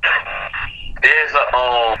 There's a,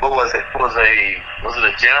 what was it? Was it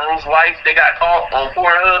a general's wife that got caught on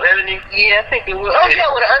Pornhub, Ebony? Yeah, I think it was. Oh,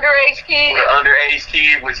 yeah, with an underage kid. With an underage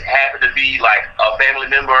kid, which happened to be like a family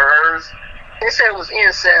member of hers. They said it was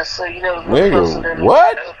incest, so you know it was closer Nigga, than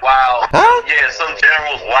what? That's wild. Huh? Yeah, some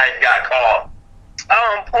general's wife got caught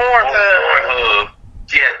on Pornhub. Pornhub.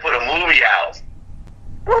 She had put a movie out.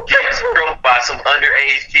 Getting stroked by some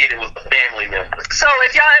underage kid that was a family member. So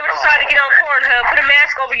if y'all ever decide to get on Pornhub, put a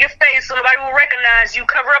mask over your face so nobody will recognize you.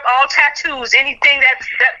 Cover up all tattoos, anything that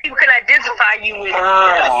people can identify you with.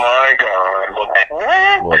 Oh my God.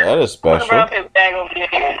 Well, that is special. I'm gonna have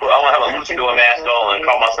a luchador mask on and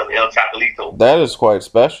call myself El Chocolito. That is quite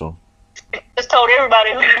special. Just told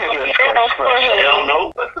everybody who get on Hell Pornhub.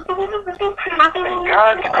 no.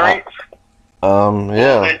 God's great.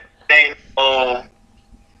 Yeah.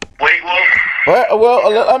 Wait, what?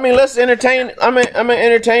 Well, I mean, let's entertain. I'm gonna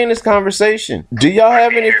entertain this conversation. Do y'all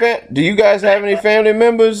have any? Do you guys have any family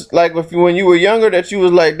members like when you were younger that you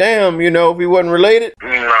was like, damn, you know, if we wasn't related? Nah.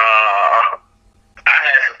 I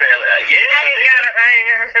had some family.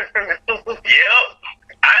 Yep.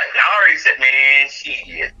 I already said, man,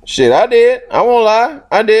 shit. Shit, I did. I won't lie.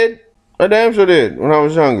 I did. I damn sure did when I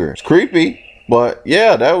was younger. It's creepy, but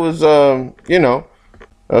yeah, that was you know,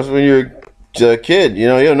 that's when you're a kid. You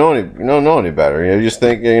know, you don't know any better. You know, you just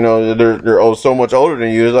think, you know, they're so much older than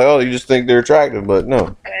you. It's like, oh, you just think they're attractive, but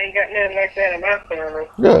no. I ain't got nothing like that in my family.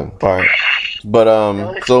 Good. All right. But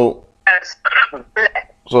so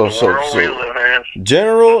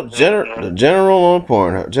general on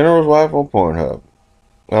Pornhub. General's wife on Pornhub.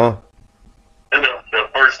 Huh? The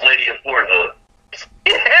first lady of Pornhub.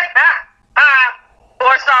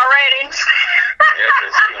 4-star ratings.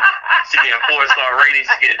 She getting 4-star ratings.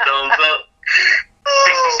 She getting thumbs up.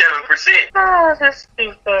 67%. Oh, that's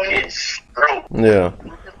stupid. It's broke. Yeah.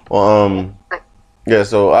 Well, yeah.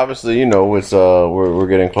 So obviously, you know, it's we're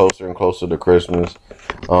getting closer and closer to Christmas.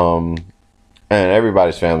 And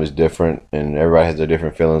everybody's family is different, and everybody has their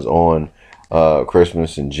different feelings on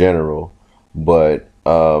Christmas in general. But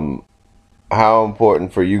how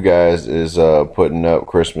important for you guys is putting up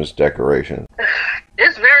Christmas decorations?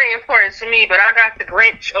 It's very important to me, but I got the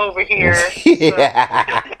Grinch over here.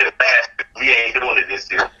 Yeah. We ain't doing it this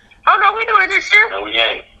year. Oh no, we doing it this year. No, we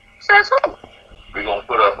ain't. Says who? We're gonna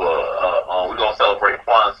put up we're gonna celebrate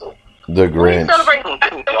Kwanzaa. The Grinch. Celebrate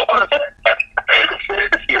Africa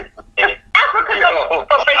don't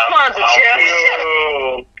celebrate Kwanzaa, Jeff.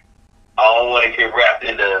 I don't want to get wrapped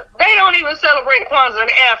into. They don't even celebrate Kwanzaa in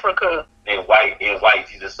Africa. In white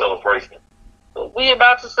Jesus celebration. So we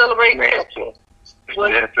about to celebrate Christmas.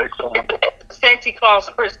 Santa Claus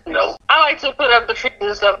Christmas. No. I like to put up the trees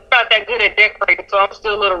and stuff. I'm not that good at decorating, so I'm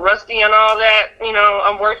still a little rusty and all that. You know,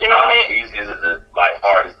 I'm working on it. Easy as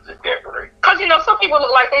hard as to decorate. Cause you know, some people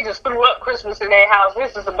look like they just threw up Christmas in their house.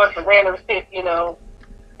 This is a bunch of random shit, you know.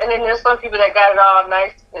 And then there's some people that got it all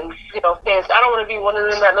nice and, you know, fancy. I don't want to be one of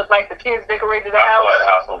them that look like the kids decorated the house. The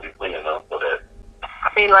house won't be clean enough for that. I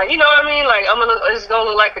mean, like, you know what I mean? Like, it's gonna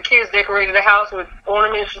look like the kids decorated the house with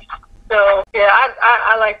ornaments. So yeah,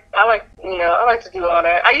 I like you know, I like to do all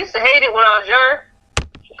that. I used to hate it when I was younger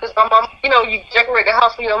because my mom, you know, you decorate the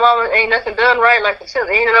house for your mama, ain't nothing done right. Like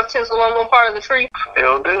ain't enough tinsel on one part of the tree.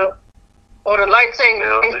 It'll do. Or the lights ain't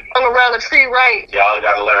hung around the tree right. Y'all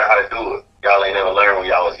gotta learn how to do it. Y'all ain't never learned when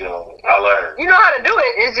y'all was young. Y'all learn. You know how to do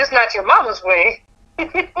it. It's just not your mama's way.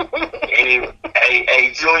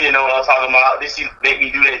 Hey, Junior, know what I'm talking about? Did she make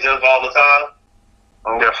me do that junk all the time?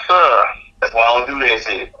 Yes, sir. That's why I don't do that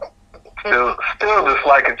shit. Still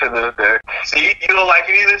dislike it to this day. See, you don't like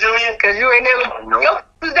it either, Junior? Cause you ain't never Nope. your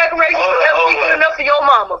Christmas decorations never be good enough for your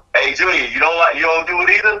mama. Hey, Junior, you don't do it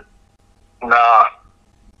either? Nah.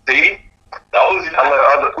 See?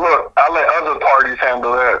 I let other parties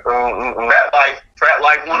handle that. Trap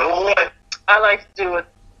life 101. I like to do it.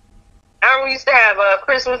 I remember we used to have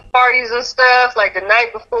Christmas parties and stuff, like the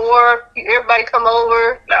night before. Everybody come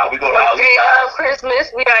over. Now we go to Like, Ali's day of house.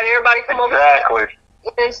 Christmas, we got everybody come over Exactly.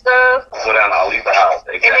 and stuff. Go down to Ali's house.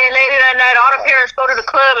 And then later that night, all the parents go to the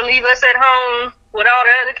club and leave us at home with all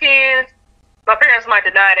the other kids. My parents might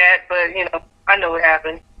deny that, but, you know, I know what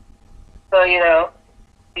happened. So, you know,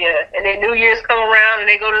 yeah. And then New Year's come around and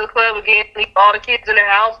they go to the club again, leave all the kids in the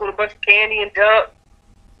house with a bunch of candy and junk.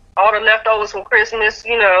 all the leftovers from Christmas,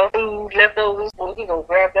 food, leftovers. Well, you gonna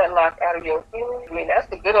grab that lock out of your food. I mean, that's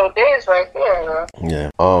the good old days right there, huh? Yeah.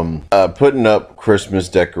 Putting up Christmas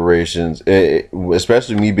decorations,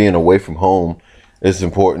 especially me being away from home, it's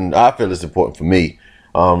important. I feel it's important for me.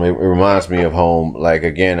 It reminds me of home. Like,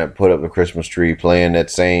 again, I put up the Christmas tree, playing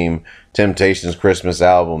that same Temptations Christmas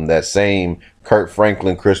album, that same Kirk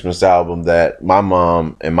Franklin Christmas album that my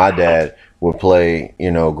mom and my dad would play,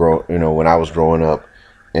 when I was growing up.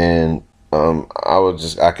 And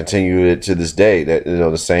I continue it to this day. That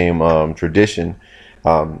the same tradition.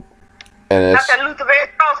 And it's Like that Luther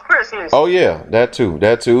Vandross Christmas. oh yeah, that too.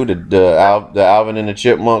 The Alvin and the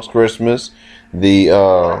Chipmunks Christmas.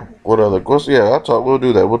 What other? We'll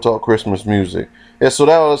do that. We'll talk Christmas music. Yeah.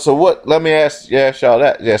 So what? Let me ask y'all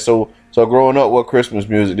that. Yeah. So growing up, what Christmas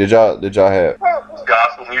music did y'all have?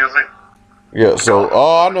 Gospel music. Yeah. So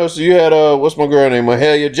I know. So you had what's my girl name?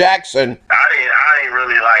 Mahalia Jackson. I didn't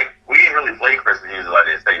really we didn't really play Christmas music like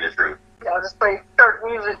this, saying the truth. Y'all just play church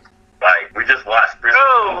music. Like, we just watched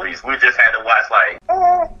Christmas movies. We just had to watch,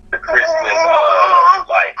 the Christmas,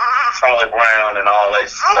 Charlie Brown and all that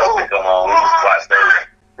stuff that come on. We just watched that.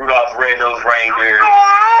 Rudolph the Red-Nosed Reindeer.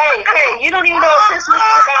 Hey, you don't even know what Christmas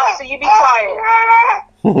is about, so you be quiet.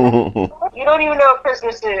 You don't even know what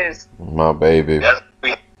Christmas is. My baby. And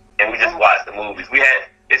we just watched the movies.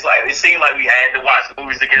 It seemed like we had to watch the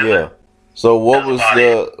movies together. Yeah. So what was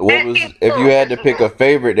if you had to pick a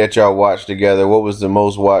favorite that y'all watched together, what was the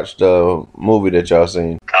most watched movie that y'all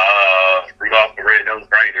seen? Rudolph the Red-Nosed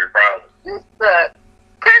Reindeer, probably.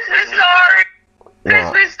 Christmas Story.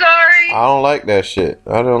 Christmas Story. I don't like that shit.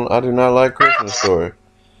 I do not like Christmas Story.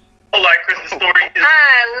 I like Christmas Story.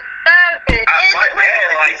 I love it. I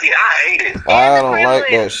hate it. I don't like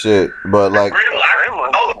that shit. But like,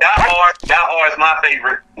 Die Hard is my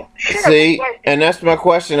favorite. see, and that's my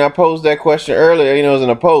question. I posed that question earlier. It was in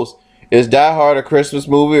a post. Is Die Hard a Christmas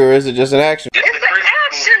movie or is it just an action? It's an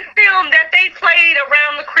action film that they played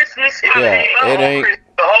around the Christmas time. Yeah, it ain't.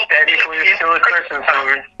 Still a Christmas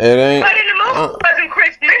movie. It ain't. But in the movie, it wasn't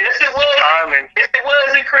Christmas. Yes, it was. Timing. Yes, it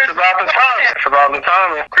wasn't Christmas. It's about the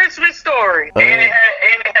timing. Christmas Story. And it had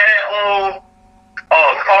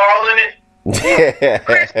Carl in it. Yeah.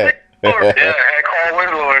 Christmas Story. Yeah, it had Carl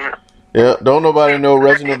Winslow in it. Yeah. Don't nobody know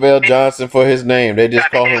Reginald Vell Johnson for his name. They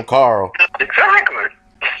just call him Carl. Exactly.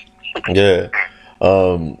 Yeah.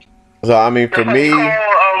 So I mean, for me,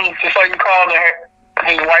 Just like you called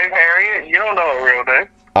his wife Harriet, you don't know her real name.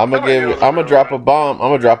 I'm gonna drop a bomb. I'm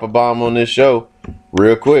gonna drop a bomb on this show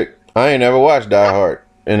real quick. I ain't never watched Die Hard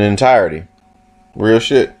in entirety. Real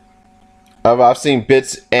shit. I've seen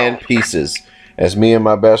bits and pieces. As me and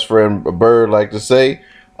my best friend Bird like to say,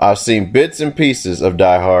 I've seen bits and pieces of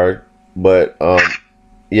Die Hard. But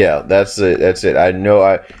yeah, that's it. I know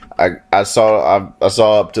I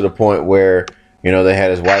saw up to the point where, they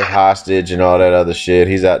had his wife hostage and all that other shit.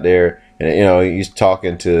 He's out there and he's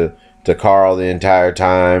talking to Carl the entire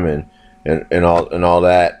time and all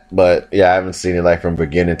that. But yeah, I haven't seen it like from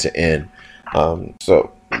beginning to end.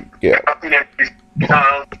 So yeah.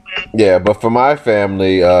 Yeah, but for my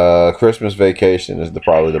family, Christmas Vacation is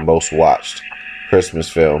probably the most watched Christmas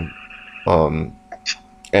film. And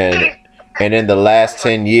in the last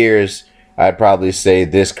 10 years, I'd probably say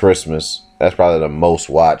This Christmas. That's probably the most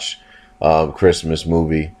watched Christmas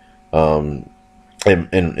movie in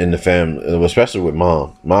the family, especially with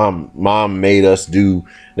mom. Mom made us do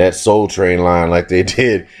that Soul Train line like they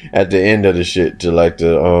did at the end of the shit to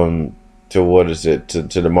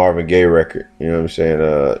the Marvin Gaye record. You know what I'm saying?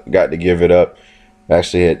 Got to Give It Up.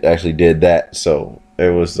 Actually did that. So it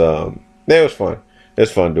was fun. It's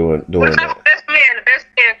fun doing that.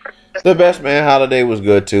 The Best Man holiday was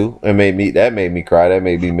good too. That made me cry. That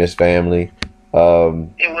made me miss family. Yeah,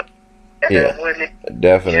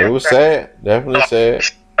 definitely. It was sad. Definitely sad.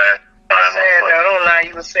 I don't lie.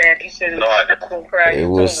 You was sad. You said it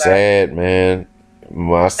was sad, man.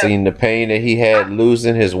 I seen the pain that he had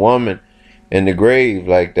losing his woman in the grave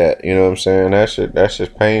like that. You know what I'm saying? That's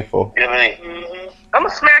just painful. Mm-hmm. I'm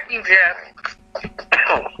gonna smack you, Jeff.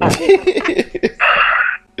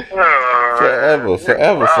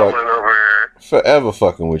 Forever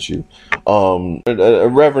fucking with you.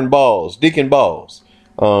 Reverend Balls, Deacon Balls.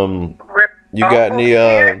 You got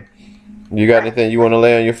anything you want to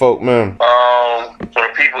lay on your folk, man? For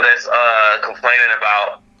people that's complaining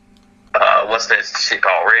about what's that shit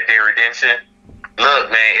called, Red Dead Redemption.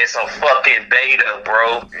 Look, man, it's a fucking beta,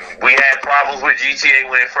 bro. We had problems with GTA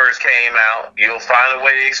when it first came out. You'll find a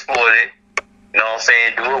way to exploit it. You know what I'm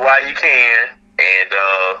saying? Do it while you can. And,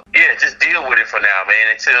 yeah, just deal with it for now, man,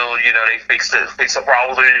 until, they fix the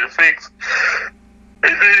problems they need to fix.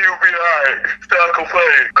 And then you'll be alright. Stop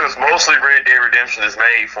complaining. Because mostly Red Dead Redemption is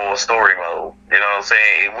made for story mode. You know what I'm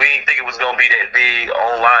saying? We didn't think it was going to be that big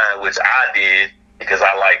online, which I did because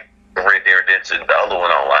I like the Red Dead Redemption, the other one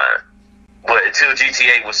online. But until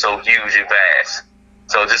GTA was so huge and vast.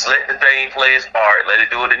 So just let the thing play its part. Let it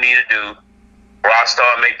do what it need to do.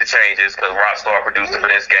 Rockstar make the changes because Rockstar produced the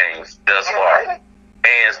best games thus far.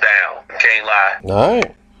 Hands down. Can't lie. All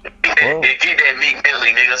right. Get that Meek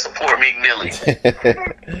Millie, nigga. Support Meek Millie.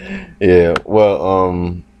 Yeah, well,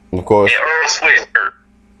 of course. And Earl Sweatshirt.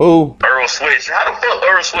 Who? Earl Sweatshirt. How the fuck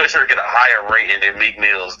Earl Sweatshirt get a higher rating than Meek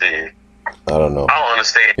Mills did? I don't know. I don't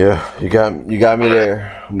understand. Yeah, you got me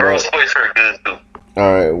there. Earl Sweatshirt good too.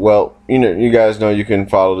 All right. Well, you guys know you can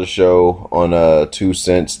follow the show on 2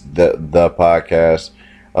 Cents the podcast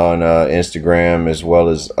on Instagram, as well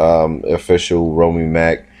as official Romy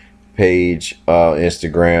Mac page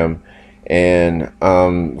Instagram, and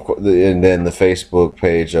then the Facebook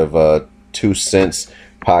page of 2 Cents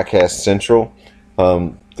Podcast Central.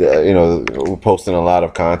 We're posting a lot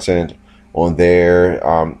of content on there.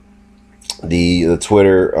 The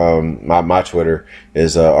Twitter, my Twitter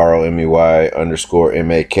is ROMEY_MAK.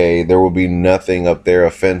 There will be nothing up there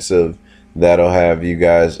offensive that'll have you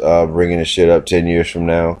guys bringing the shit up 10 years from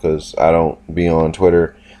now, because I don't be on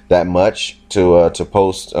Twitter that much to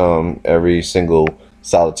post every single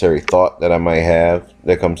solitary thought that I might have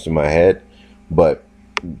that comes to my head. But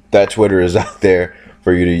that Twitter is out there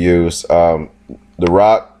for you to use. The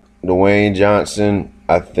Rock, Dwayne Johnson,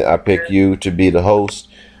 I pick you to be the host.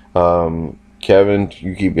 Kevin,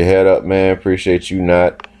 you keep your head up, man. Appreciate you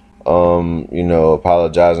not,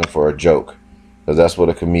 apologizing for a joke, because that's what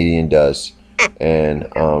a comedian does. And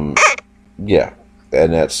yeah,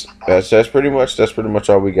 and that's pretty much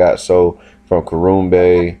all we got. So from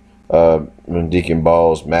Karumbe, Deacon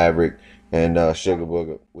Balls, Maverick, and Sugar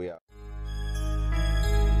Booger, we out.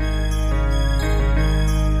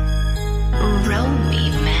 Romy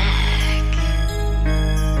Mac.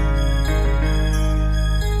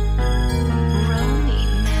 Romy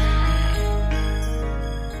Mac.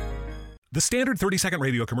 The standard 30-second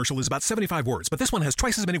radio commercial is about 75 words, but this one has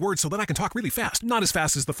twice as many words so that I can talk really fast. Not as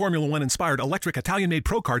fast as the Formula One-inspired electric Italian-made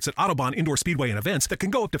pro karts at Autobahn Indoor Speedway and events that can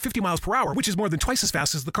go up to 50 miles per hour, which is more than twice as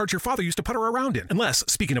fast as the karts your father used to putter around in. Unless,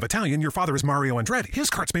 speaking of Italian, your father is Mario Andretti. His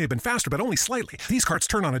karts may have been faster, but only slightly. These karts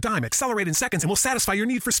turn on a dime, accelerate in seconds, and will satisfy your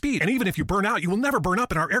need for speed. And even if you burn out, you will never burn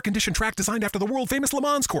up in our air-conditioned track designed after the world-famous Le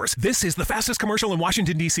Mans course. This is the fastest commercial in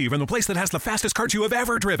Washington, D.C. from the place that has the fastest karts you have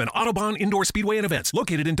ever driven, Autobahn Indoor Speedway and events,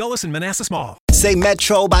 located in Dulles and Manassas Mall. Say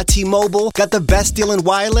Metro by T-Mobile, got the best deal in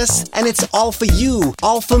wireless, and it's all for you,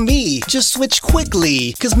 all for me. Just switch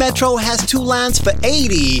quickly, cause Metro has 2 lines for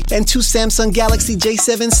 $80 and 2 Samsung Galaxy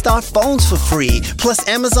J7 Star phones for free, plus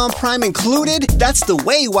Amazon Prime included. That's the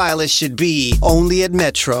way wireless should be, only at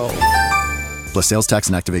Metro. Plus sales tax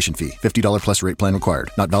and activation fee. $50 plus rate plan required.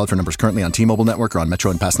 Not valid for numbers currently on T-Mobile network or on Metro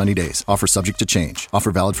in past 90 days. Offer subject to change.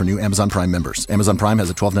 Offer valid for new Amazon Prime members. Amazon Prime has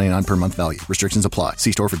a $12.99 per month value. Restrictions apply.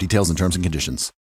 See store for details and terms and conditions.